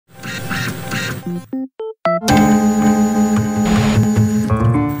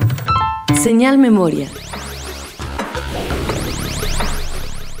Señal memoria.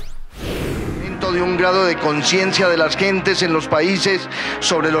 De un grado de conciencia de las gentes en los países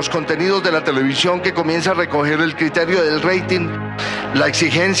sobre los contenidos de la televisión que comienza a recoger el criterio del rating, la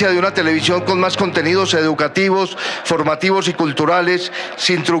exigencia de una televisión con más contenidos educativos, formativos y culturales,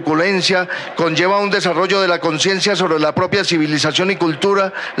 sin truculencia, conlleva un desarrollo de la conciencia sobre la propia civilización y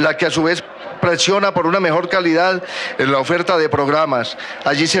cultura, la que a su vez presiona por una mejor calidad en la oferta de programas.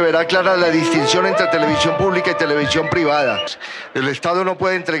 Allí se verá clara la distinción entre televisión pública y televisión privada. El Estado no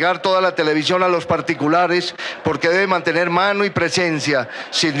puede entregar toda la televisión a los particulares porque debe mantener mano y presencia,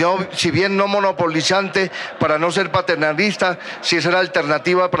 si bien no monopolizante, para no ser paternalista, si será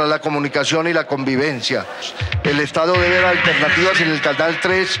alternativa para la comunicación y la convivencia. El Estado debe dar alternativas en el Canal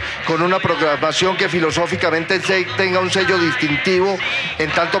 3 con una programación que filosóficamente tenga un sello distintivo,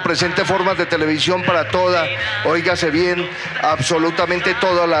 en tanto presente formas de televisión para toda, óigase bien, absolutamente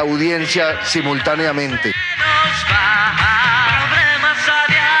toda la audiencia simultáneamente.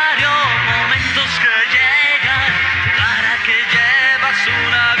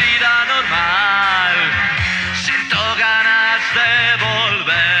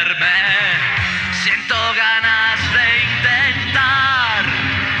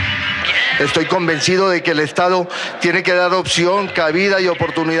 Estoy convencido de que el Estado tiene que dar opción, cabida y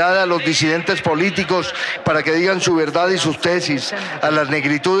oportunidad a los disidentes políticos para que digan su verdad y sus tesis, a las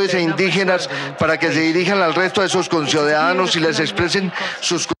negritudes e indígenas para que se dirijan al resto de sus conciudadanos y les expresen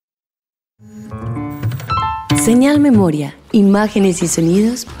sus... Señal memoria, imágenes y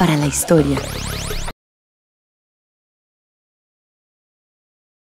sonidos para la historia.